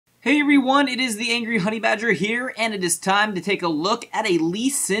Hey everyone, it is TheAngryHoneyBadger here, and it is time to take a look at a Lee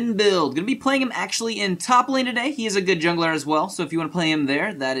Sin build. Gonna be playing him actually in top lane today. He is a good jungler as well, so if you want to play him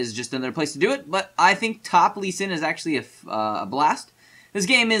there, that is just another place to do it. But I think top Lee Sin is actually a blast. This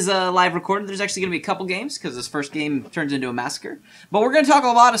game is live recorded. There's actually going to be a couple games because this first game turns into a massacre. But we're going to talk a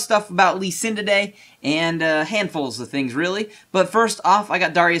lot of stuff about Lee Sin today and handfuls of things, really. But first off, I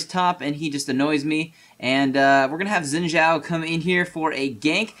got Darius top, and he just annoys me. And we're going to have Xin Zhao come in here for a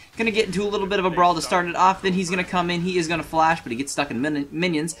gank. Going to get into a little bit of a brawl to start it off. Then he's going to come in. He is going to flash, but he gets stuck in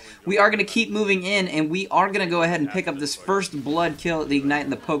minions. We are going to keep moving in, and we are going to go ahead and pick up this first blood kill. The Ignite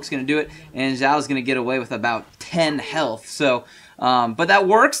and the Poke's going to do it, and Zhao's going to get away with about 10 health. So... but that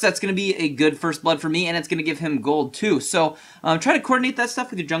works. That's going to be a good first blood for me, and it's going to give him gold too. So try to coordinate that stuff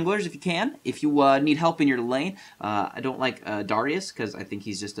with your junglers if you can. If you need help in your lane, I don't like Darius because I think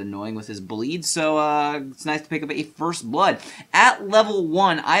he's just annoying with his bleed. So it's nice to pick up a first blood. At level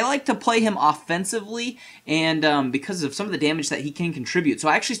 1, I like to play him offensively, and because of some of the damage that he can contribute. So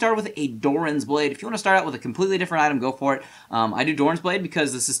I actually started with a Doran's Blade. If you want to start out with a completely different item, go for it. I do Doran's Blade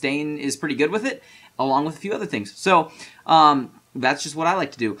because the sustain is pretty good with it, along with a few other things. So that's just what I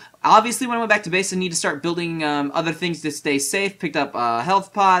like to do. Obviously, when I went back to base, I need to start building other things to stay safe. Picked up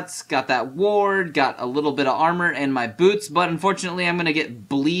health pots, got that ward, got a little bit of armor and my boots, but unfortunately, I'm going to get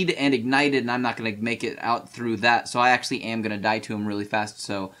bleed and ignited, and I'm not going to make it out through that, so I actually am going to die to him really fast,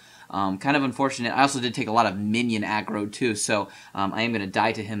 so... kind of unfortunate. I also did take a lot of minion aggro too, so I am going to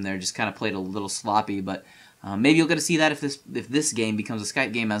die to him there. Just kind of played a little sloppy, but maybe you'll get to see that if this game becomes a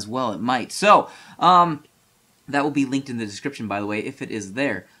Skype game as well. It might. So that will be linked in the description, by the way, if it is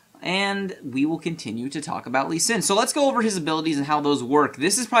there. And we will continue to talk about Lee Sin. So let's go over his abilities and how those work.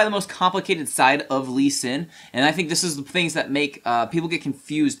 This is probably the most complicated side of Lee Sin, and I think this is the things that make people get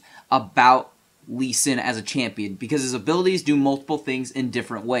confused about Lee Sin as a champion, because his abilities do multiple things in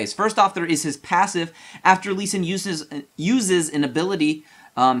different ways. First off, there is his passive. After Lee Sin uses an ability,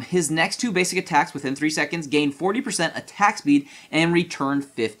 his next 2 basic attacks within 3 seconds gain 40% attack speed and return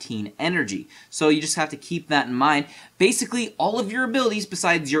 15 energy. So you just have to keep that in mind. Basically, all of your abilities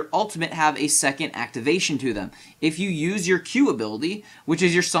besides your ultimate have a second activation to them. If you use your Q ability, which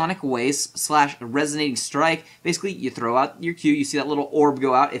is your Sonic Waves / Resonating Strike, basically you throw out your Q, you see that little orb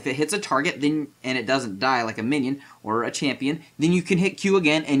go out. If it hits a target then and it doesn't die like a minion or a champion, then you can hit Q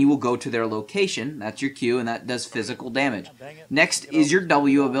again and you will go to their location. That's your Q, and that does physical damage. Next is your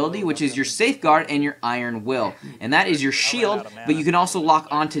W ability, which is your Safeguard and your Iron Will. And that is your shield, but you can also lock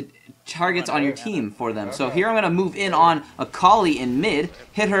onto targets on your team for them. So here I'm going to move in on a Kali in mid,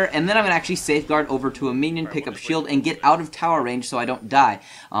 hit her, and then I'm going to actually Safeguard over to a minion, pick up shield, and get out of tower range so I don't die.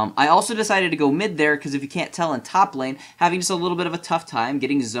 I also decided to go mid there because if you can't tell in top lane, having just a little bit of a tough time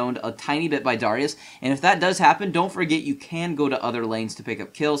getting zoned a tiny bit by Darius, and if that does happen, don't forget you can go to other lanes to pick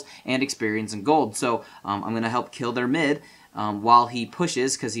up kills and experience and gold. So I'm going to help kill their mid while he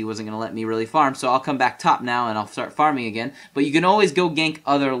pushes, because he wasn't going to let me really farm. So I'll come back top now and I'll start farming again. But you can always go gank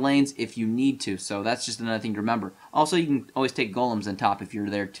other lanes if you need to. So that's just another thing to remember. Also, you can always take golems in top if you're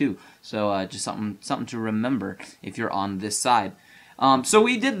there too. So just something to remember if you're on this side. So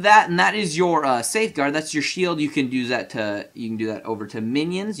we did that, and that is your Safeguard. That's your shield. You can do that over to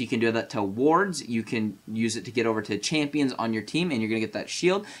minions. You can do that to wards. You can use it to get over to champions on your team, and you're gonna get that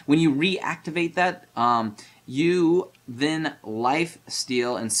shield. When you reactivate that, you then life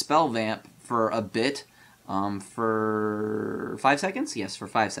steal and spell vamp for a bit. For 5 seconds? Yes, for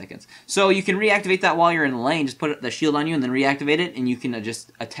 5 seconds. So you can reactivate that while you're in lane. Just put the shield on you and then reactivate it, and you can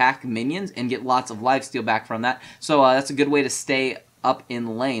just attack minions and get lots of lifesteal back from that. So that's a good way to stay up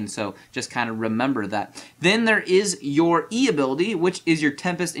in lane, so just kind of remember that. Then there is your E ability, which is your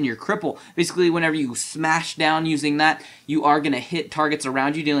Tempest and your Cripple. Basically, whenever you smash down using that, you are going to hit targets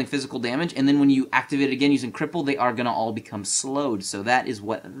around you, dealing physical damage, and then when you activate it again using Cripple, they are going to all become slowed. So that is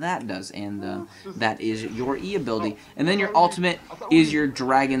what that does, and that is your E ability. And then your ultimate is your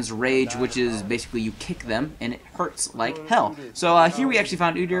Dragon's Rage, which is basically you kick them, and it hurts like hell. So here we actually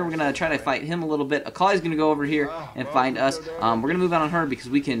found Udyr. We're going to try to fight him a little bit. Akali's going to go over here and find us. We're going to move on her because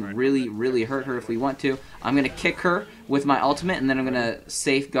we can really hurt her if we want to. I'm going to kick her with my ultimate, and then I'm going to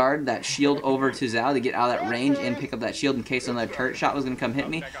Safeguard that shield over to Zhao to get out of that range and pick up that shield in case another turret shot was going to come hit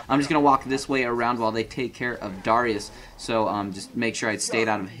me. I'm just going to walk this way around while they take care of Darius. So just make sure I stayed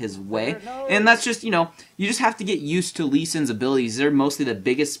out of his way. And that's just, you just have to get used to Lee Sin's abilities. They're mostly the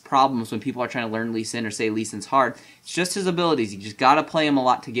biggest problems when people are trying to learn Lee Sin or say Lee Sin's hard. It's just his abilities. You just got to play him a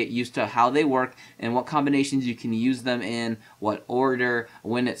lot to get used to how they work and what combinations you can use them in, what order,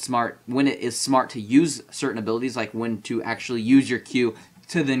 when it is smart to use certain abilities, like when to actually use your Q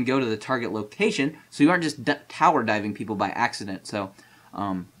to then go to the target location, so you aren't just tower diving people by accident. So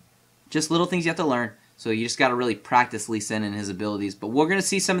just little things you have to learn. So you just got to really practice Lee Sin and his abilities. But we're going to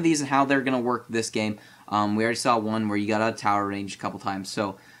see some of these and how they're going to work this game. We already saw one where you got out of tower range a couple times.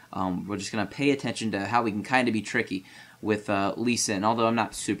 So we're just going to pay attention to how we can kind of be tricky with Lee Sin, although I'm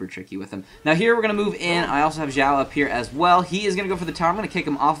not super tricky with him. Now here we're going to move in. I also have Zhao up here as well. He is going to go for the tower. I'm going to kick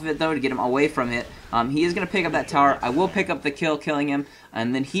him off of it, though, to get him away from it. He is going to pick up that tower. I will pick up the kill, killing him.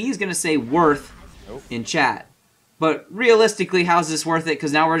 And then he's going to say worth in chat. But realistically, how's this worth it?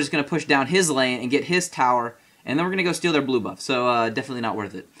 Because now we're just going to push down his lane and get his tower, and then we're going to go steal their blue buff. So definitely not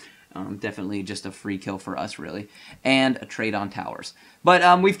worth it. Definitely just a free kill for us, really. And a trade on towers.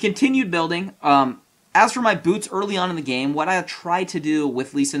 But we've continued building. As for my boots early on in the game, what I try to do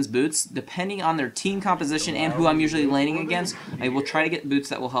with Lee Sin's boots, depending on their team composition and who I'm usually laning against, I will try to get boots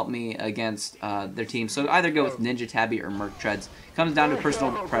that will help me against their team. So either go with Ninja, Tabi, or Merc treads. Comes down to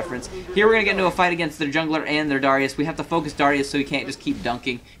personal preference. Here we're going to get into a fight against their jungler and their Darius. We have to focus Darius so he can't just keep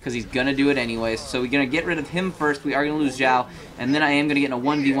dunking, because he's going to do it anyways. So we're going to get rid of him first. We are going to lose Zhao. And then I am going to get in a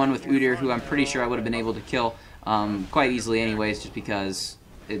 1v1 with Udyr, who I'm pretty sure I would have been able to kill quite easily anyways, just because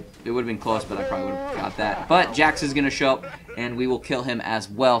it would have been close, but I probably would have got that. But Jax is going to show up, and we will kill him as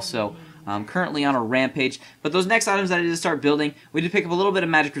well. So I'm currently on a rampage. But those next items that I did start building, we did pick up a little bit of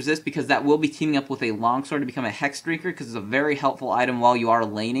magic resist, because that will be teaming up with a longsword to become a Hexdrinker, because it's a very helpful item while you are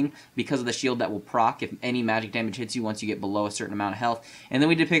laning, because of the shield that will proc if any magic damage hits you once you get below a certain amount of health. And then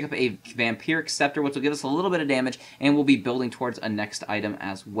we did pick up a vampiric scepter, which will give us a little bit of damage, and we'll be building towards a next item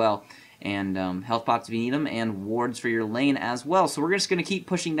as well. And health pots if you need them, and wards for your lane as well. So we're just going to keep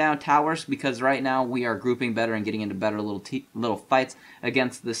pushing down towers, because right now we are grouping better and getting into better little fights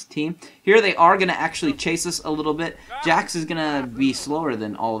against this team. Here they are going to actually chase us a little bit. Jax is going to be slower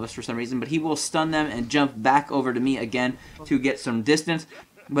than all of us for some reason, but he will stun them and jump back over to me again to get some distance.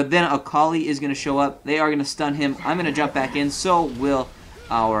 But then Akali is going to show up. They are going to stun him. I'm going to jump back in. So will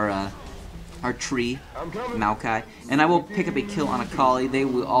our tree, Maokai, and I will pick up a kill on Akali. They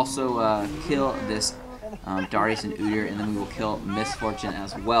will also kill this Darius and Udyr, and then we will kill Misfortune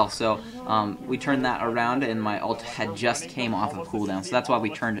as well. So we turned that around, and my ult had just came off of cooldown, so that's why we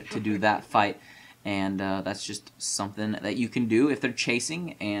turned it to do that fight. And that's just something that you can do if they're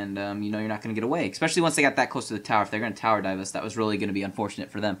chasing, and you know you're not going to get away. Especially once they got that close to the tower. If they're going to tower dive us, that was really going to be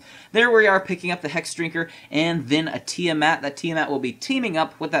unfortunate for them. There we are picking up the Hexdrinker, and then a Tiamat. That Tiamat will be teaming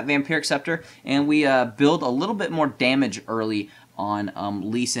up with that Vampiric Scepter, and we build a little bit more damage early on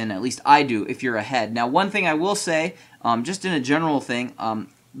Lee Sin. At least I do, if you're ahead. Now, one thing I will say, just in a general thing,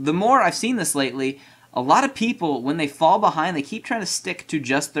 the more I've seen this lately, a lot of people, when they fall behind, they keep trying to stick to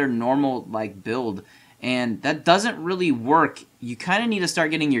just their normal build, and that doesn't really work. You kind of need to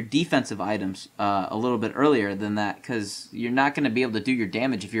start getting your defensive items a little bit earlier than that, because you're not going to be able to do your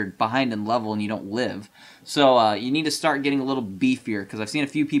damage if you're behind in level and you don't live. So you need to start getting a little beefier, because I've seen a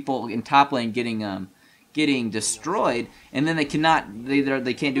few people in top lane getting destroyed, and then they can't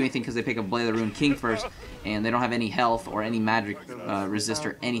do anything because they pick up Blade of the Rune King first, and they don't have any health or any magic resist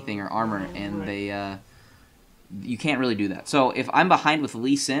or anything or armor, and they you can't really do that. So if I'm behind with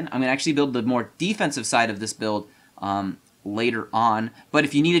Lee Sin, I'm going to actually build the more defensive side of this build later on. But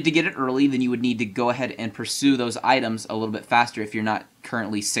if you needed to get it early, then you would need to go ahead and pursue those items a little bit faster if you're not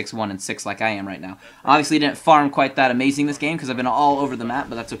currently 6-1 and 6 like I am right now. Obviously, didn't farm quite that amazing this game because I've been all over the map,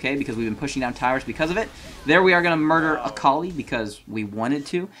 but that's okay because we've been pushing down towers because of it. There we are going to murder Akali because we wanted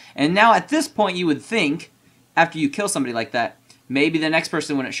to. And now at this point, you would think, after you kill somebody like that, maybe the next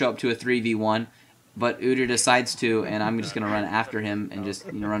person wouldn't show up to a 3v1, but Udyr decides to, and I'm just going to run after him and just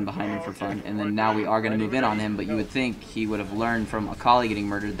run behind him for fun. And then now we are going to move in on him, but you would think he would have learned from Akali getting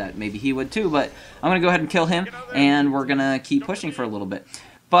murdered that maybe he would too. But I'm going to go ahead and kill him, and we're going to keep pushing for a little bit.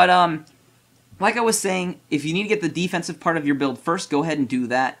 But like I was saying, if you need to get the defensive part of your build first, go ahead and do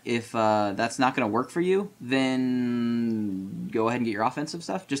that. If that's not going to work for you, then go ahead and get your offensive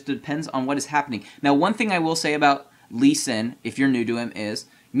stuff. Just depends on what is happening. Now, one thing I will say about Lee Sin, if you're new to him, is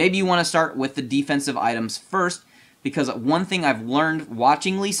maybe you want to start with the defensive items first, because one thing I've learned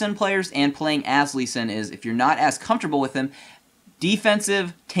watching Lee Sin players and playing as Lee Sin is if you're not as comfortable with him,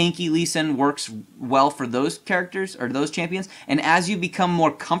 defensive, tanky Lee Sin works well for those characters or those champions, and as you become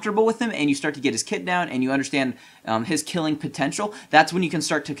more comfortable with him and you start to get his kit down and you understand his killing potential, that's when you can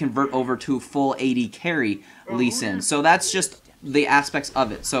start to convert over to full AD carry Lee Sin. So that's just the aspects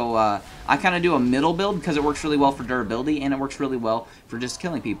of it. So I kind of do a middle build because it works really well for durability and it works really well for just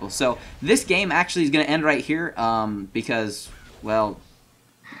killing people. So this game actually is going to end right here because, well,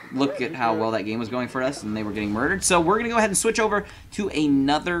 look at how well that game was going for us, and they were getting murdered. So we're going to go ahead and switch over to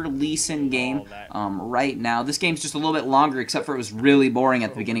another Lee Sin game right now. This game's just a little bit longer, except for it was really boring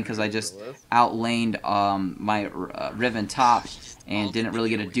at the beginning because I just outlaned my Riven top and didn't really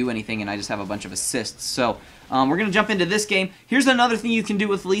get to do anything, and I just have a bunch of assists. So we're going to jump into this game. Here's another thing you can do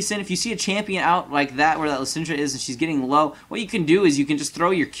with Lee Sin. If you see a champion out like that, where that Lysindra is, and she's getting low, what you can do is you can just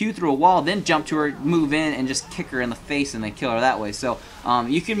throw your Q through a wall, then jump to her, move in, and just kick her in the face, and then kill her that way. So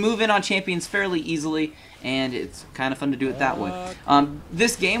you can move in on champions fairly easily, and it's kind of fun to do it that way.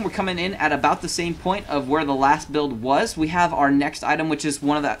 This game, we're coming in at about the same point of where the last build was. We have our next item, which is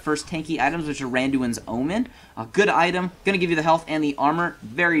one of that first tanky items, which is Randuin's Omen. A good item, going to give you the health and the armor.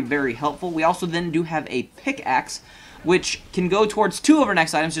 Very, very helpful. We also then do have a pickaxe, which can go towards 2 of our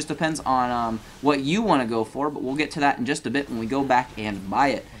next items. Just depends on what you want to go for, but we'll get to that in just a bit when we go back and buy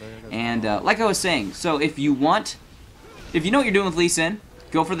it. And like I was saying, so if you know what you're doing with Lee Sin,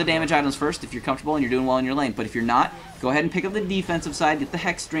 go for the damage items first if you're comfortable and you're doing well in your lane. But if you're not, go ahead and pick up the defensive side, get the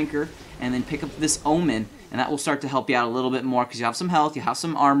Hexdrinker, and then pick up this Omen, and that will start to help you out a little bit more because you have some health, you have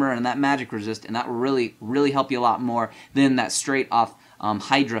some armor, and that magic resist, and that will really, really help you a lot more than that straight off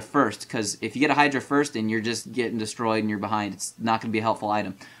Hydra first. Because if you get a Hydra first and you're just getting destroyed and you're behind, it's not going to be a helpful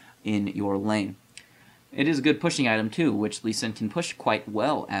item in your lane. It is a good pushing item too, which Lee Sin can push quite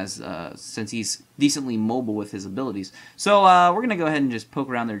well as since he's decently mobile with his abilities. So we're going to go ahead and just poke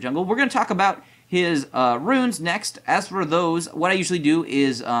around their jungle. We're going to talk about his runes next. As for those, what I usually do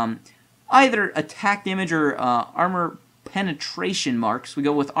is either attack damage or armor penetration marks. We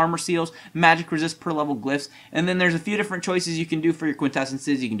go with armor seals, magic resist per level glyphs, and then there's a few different choices you can do for your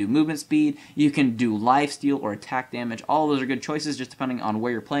quintessences. You can do movement speed, you can do lifesteal or attack damage. All of those are good choices just depending on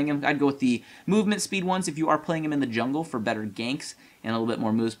where you're playing them. I'd go with the movement speed ones if you are playing them in the jungle for better ganks and a little bit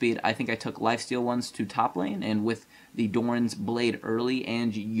more move speed. I think I took lifesteal ones to top lane, and with the Doran's Blade early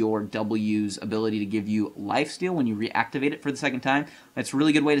and your W's ability to give you lifesteal when you reactivate it for the second time, that's a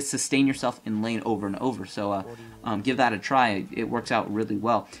really good way to sustain yourself in lane over and over. So give that a try. It works out really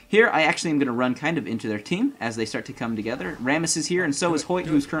well. Here, I actually am going to run kind of into their team as they start to come together. Rammus is here, and so is Hoyt,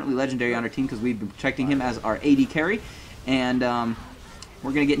 who's currently legendary on our team because we've been protecting him as our AD carry. And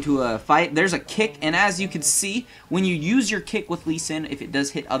we're going to get into a fight. There's a kick, and as you can see, when you use your kick with Lee Sin, if it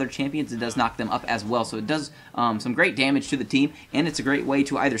does hit other champions, it does knock them up as well. So it does some great damage to the team, and it's a great way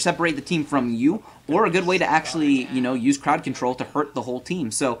to either separate the team from you, or a good way to actually, use crowd control to hurt the whole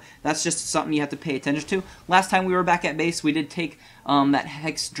team. So that's just something you have to pay attention to. Last time we were back at base, we did take that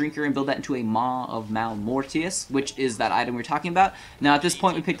Hexdrinker and build that into a Maw of Malmortius, which is that item we were talking about. Now at this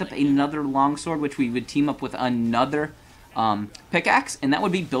point, we picked up another longsword, which we would team up with another pickaxe, and that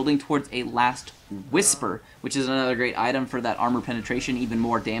would be building towards a Last Whisper, which is another great item for that armor penetration, even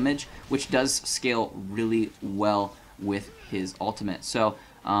more damage, which does scale really well with his ultimate. So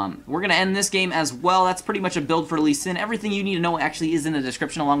we're going to end this game as well. That's pretty much a build for Lee Sin. Everything you need to know actually is in the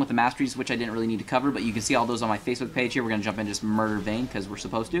description along with the masteries, which I didn't really need to cover, but you can see all those on my Facebook page here. We're going to jump in and just murder Vayne because we're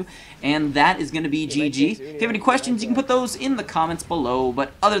supposed to. And that is going to be GG. If you have any questions, you can put those in the comments below.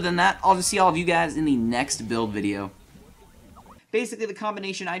 But other than that, I'll just see all of you guys in the next build video. Basically, the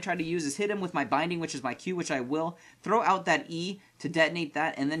combination I try to use is hit him with my binding, which is my Q, which I will, throw out that E to detonate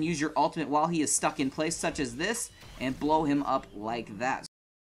that, and then use your ultimate while he is stuck in place, such as this, and blow him up like that.